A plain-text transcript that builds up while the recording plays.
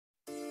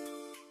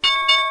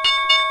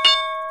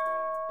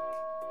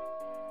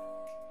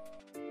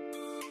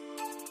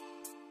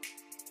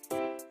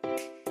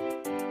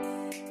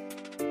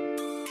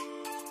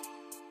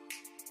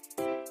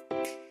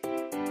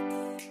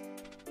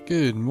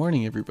Good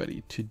morning,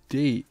 everybody.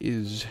 Today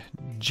is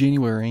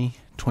January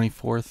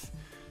 24th,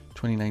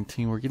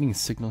 2019. We're getting a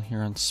signal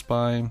here on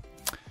SPY,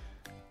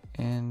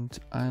 and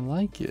I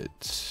like it.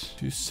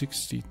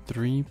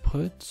 263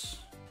 puts.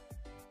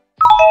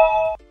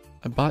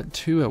 I bought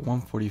two at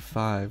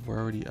 145. We're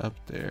already up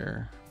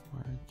there.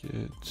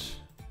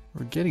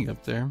 We're getting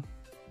up there.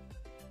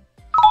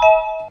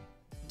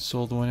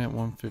 Sold one at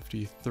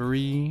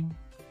 153.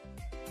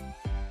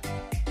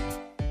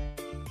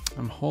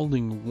 I'm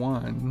holding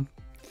one.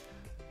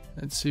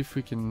 Let's see if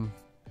we can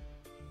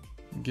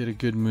get a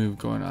good move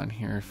going on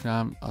here. If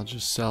not, I'll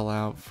just sell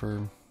out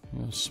for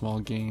small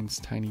gains,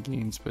 tiny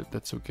gains, but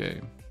that's okay.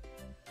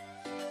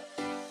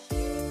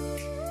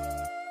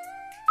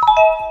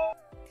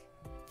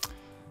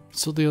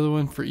 Sold the other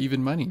one for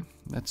even money.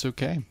 That's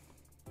okay.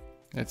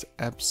 That's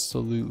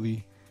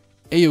absolutely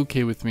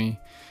a-okay with me.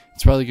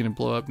 It's probably gonna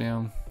blow up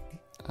now.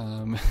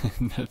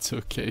 That's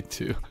okay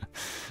too.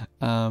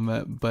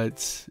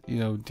 But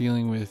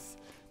dealing with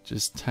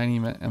just tiny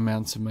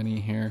amounts of money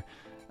here,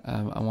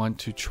 I want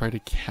to try to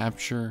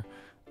capture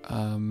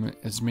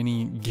as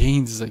many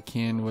gains as I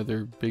can,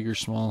 whether big or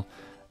small.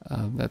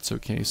 That's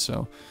okay.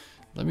 So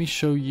let me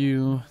show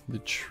you the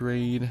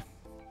trade.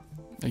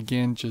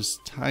 Again,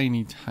 just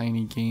tiny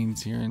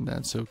gains here, and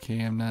that's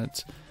okay. I'm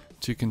not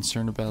too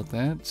concerned about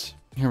that.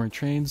 Here are my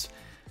trades.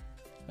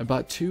 I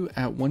bought two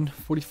at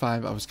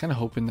 145. I was kind of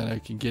hoping that I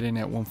could get in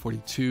at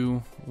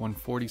 142,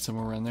 140,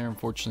 somewhere around there.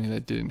 Unfortunately,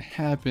 that didn't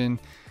happen.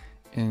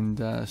 And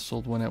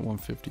sold one at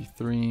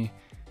 153,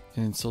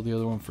 and sold the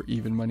other one for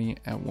even money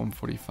at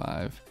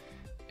 145.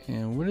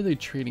 And what are they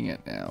trading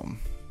at now?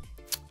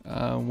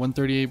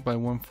 138 by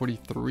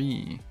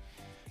 143.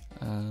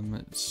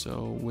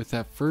 So with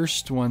that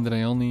first one that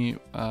I only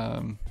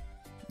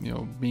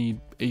made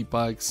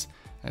 $8,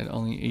 I had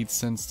only 8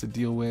 cents to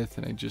deal with,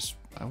 and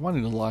I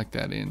wanted to lock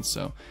that in.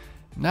 So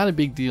not a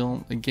big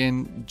deal.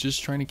 Again,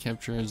 just trying to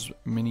capture as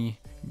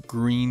many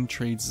green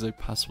trades as I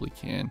possibly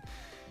can.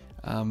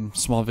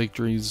 Small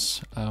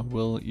victories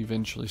will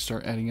eventually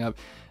start adding up,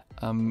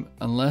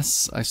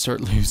 unless I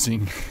start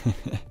losing.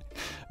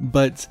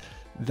 But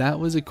that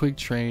was a quick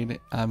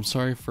trade. I'm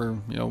sorry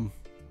for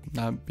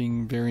not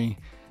being very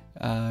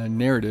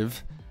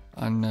narrative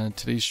on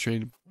today's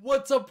trade.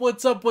 What's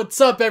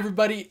up,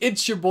 everybody?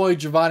 It's your boy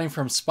Giovanni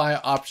from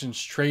SPY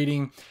Options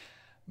Trading.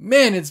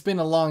 Man, it's been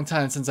a long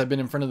time since I've been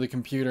in front of the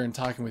computer and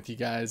talking with you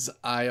guys.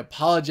 I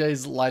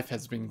apologize, life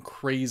has been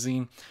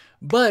crazy,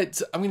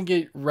 but I'm gonna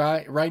get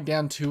right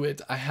down to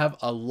it. I have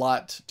a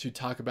lot to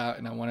talk about,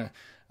 and I want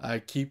to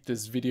keep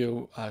this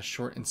video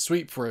short and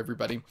sweet for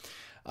everybody.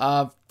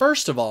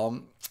 First of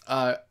all,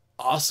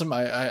 awesome!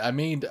 I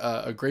made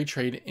a great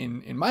trade.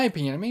 In my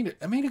opinion,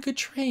 I made a good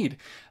trade.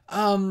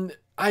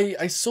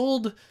 I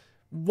sold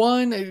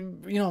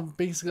one,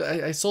 basically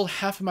I sold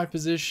half of my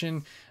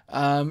position,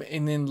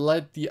 and then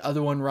let the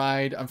other one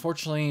ride.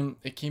 Unfortunately,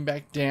 it came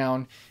back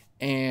down,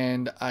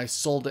 and I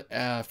sold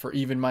it for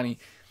even money.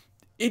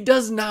 It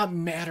does not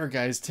matter,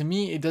 guys. To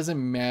me, it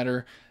doesn't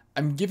matter.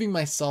 I'm giving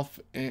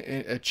myself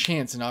a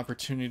chance, an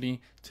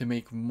opportunity to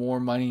make more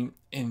money,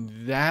 and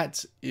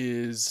that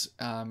is,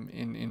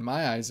 in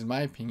my eyes, in my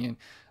opinion,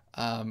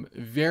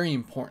 very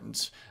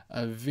important.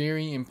 A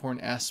very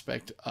important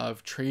aspect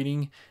of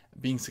trading,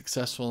 being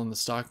successful in the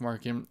stock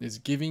market, is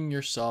giving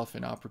yourself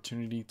an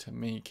opportunity to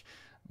make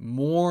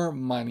more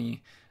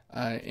money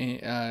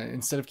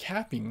instead of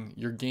capping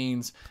your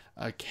gains.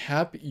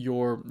 Cap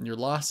your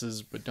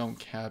losses, but don't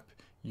cap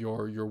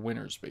your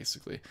winners.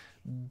 Basically,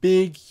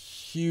 big,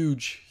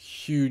 huge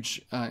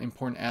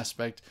important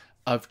aspect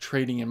of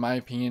trading, in my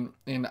opinion.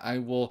 And I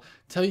will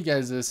tell you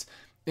guys this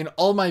in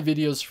all my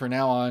videos from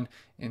now on,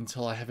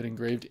 until I have it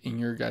engraved in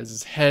your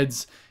guys'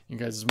 heads, your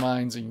guys'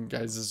 minds, and your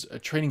guys'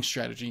 trading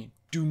strategy.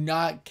 Do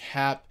not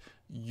cap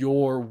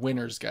your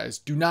winners, guys.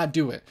 Do not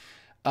do it.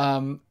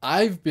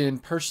 I've been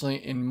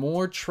personally in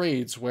more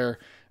trades where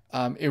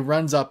it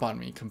runs up on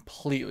me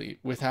completely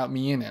without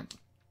me in it,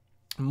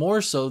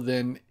 more so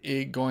than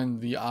it going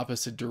the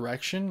opposite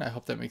direction. I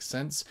hope that makes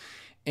sense.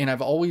 And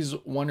I've always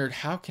wondered,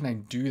 how can I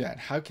do that?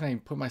 How can I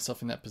put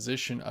myself in that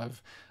position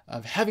of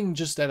having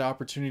just that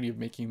opportunity of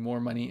making more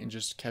money and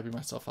just capping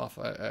myself off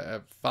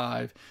at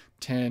 5,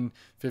 10,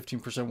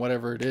 15%,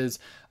 whatever it is.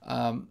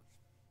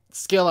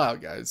 Scale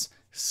out, guys.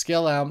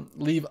 Scale out.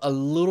 Leave a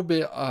little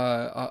bit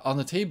on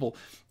the table.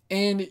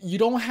 And you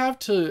don't have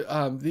to,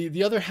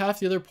 the other half,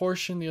 the other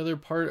portion, the other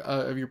part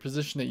of your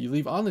position that you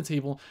leave on the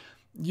table,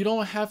 you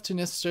don't have to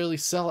necessarily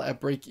sell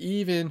at break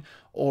even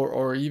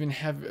or even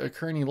have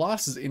occur any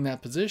losses in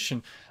that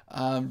position.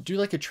 Do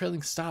like a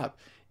trailing stop.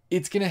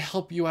 It's going to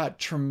help you out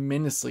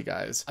tremendously,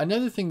 guys.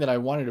 Another thing that I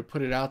wanted to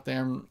put it out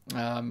there,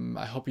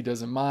 I hope he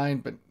doesn't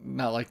mind, but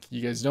not like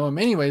you guys know him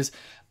anyways.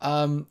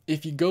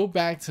 If you go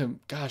back to,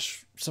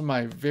 gosh, some of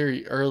my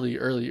very early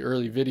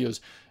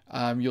videos,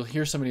 you'll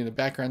hear somebody in the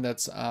background.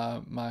 That's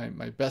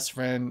my best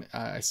friend.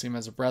 I see him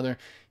as a brother.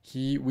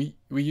 We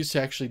used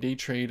to actually day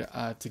trade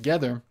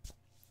together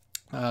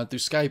through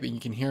Skype, and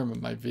you can hear him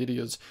in my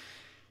videos.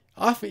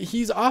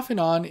 He's off and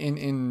on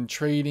in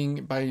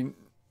trading. By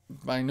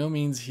by no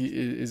means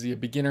is he a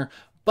beginner,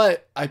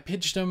 but I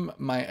pitched him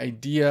my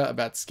idea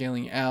about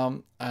scaling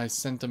out. I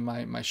sent him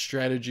my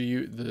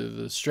strategy,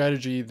 the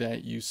strategy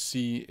that you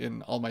see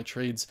in all my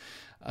trades,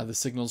 the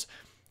signals.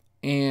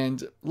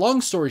 And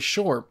long story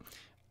short,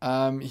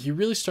 he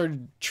really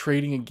started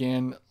trading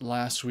again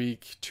last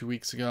week, 2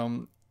 weeks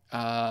ago.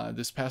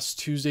 This past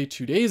Tuesday,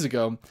 2 days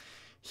ago,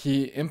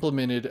 he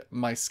implemented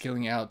my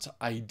scaling out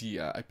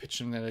idea. I pitched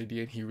him that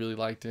idea and he really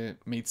liked it.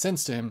 It made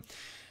sense to him.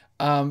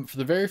 For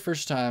the very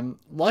first time,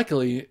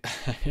 luckily,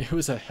 it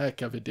was a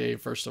heck of a day,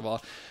 first of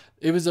all.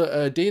 It was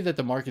a day that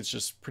the markets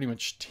just pretty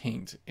much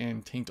tanked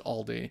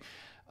all day.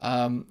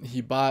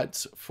 He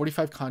bought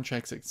 45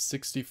 contracts at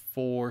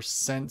 64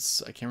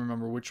 cents. I can't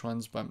remember which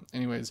ones, but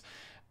anyways,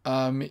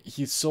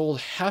 he sold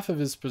half of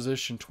his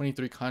position,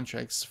 23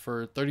 contracts,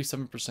 for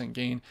 37%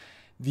 gain.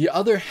 The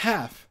other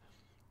half,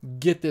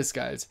 get this,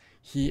 guys,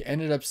 he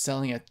ended up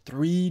selling at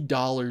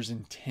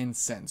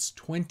 $3.10,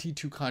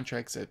 22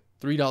 contracts at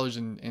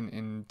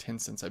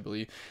 $3.10, I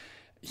believe.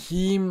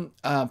 He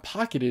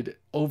pocketed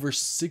over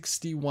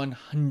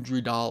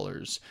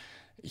 $6,100.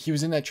 He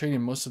was in that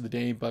trading most of the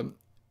day, but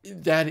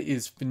that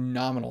is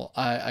phenomenal.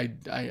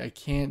 I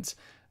can't,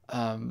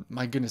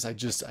 my goodness, I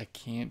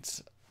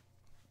can't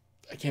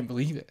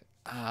believe it.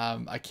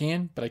 I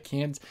can, but I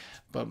can't.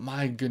 But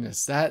my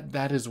goodness,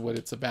 that is what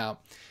it's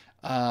about.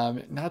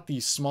 Not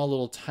these small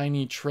little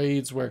tiny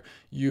trades where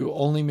you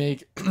only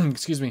make,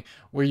 excuse me,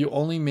 where you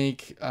only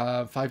make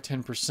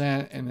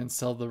 5-10% and then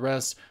sell the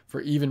rest for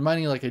even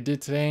money like I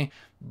did today.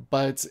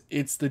 But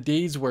it's the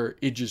days where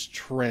it just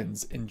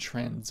trends and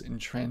trends and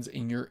trends,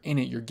 and you're in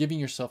it. You're giving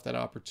yourself that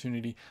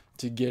opportunity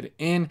to get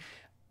in.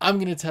 I'm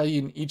going to tell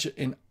you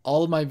in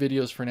all of my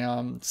videos for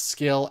now,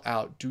 scale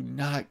out. Do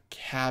not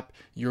cap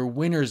your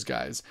winners,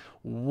 guys.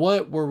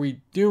 What were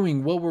we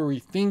doing? What were we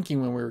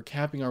thinking when we were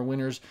capping our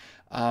winners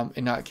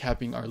and not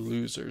capping our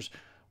losers?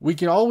 We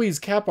can always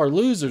cap our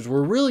losers.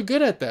 We're really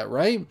good at that,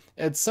 right?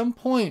 At some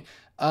point,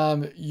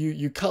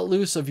 you cut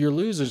loose of your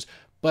losers.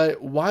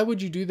 But why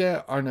would you do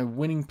that on a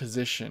winning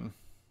position?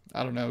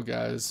 I don't know,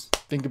 guys.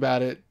 Think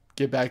about it.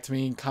 Get back to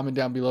me. Comment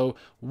down below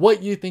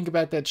what you think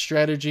about that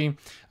strategy.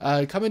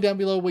 Comment down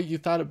below what you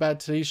thought about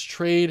today's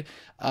trade.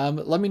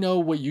 Let me know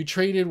what you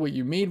traded, what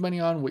you made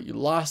money on, what you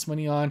lost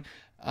money on.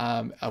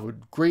 I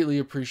would greatly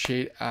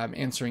appreciate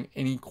answering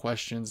any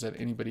questions that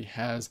anybody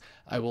has.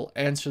 I will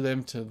answer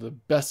them to the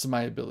best of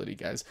my ability,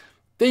 guys.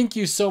 Thank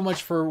you so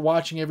much for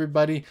watching,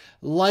 everybody.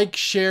 Like,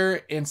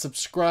 share, and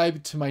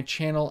subscribe to my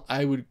channel.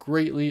 I would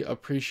greatly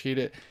appreciate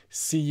it.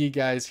 See you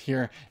guys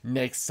here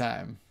next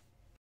time.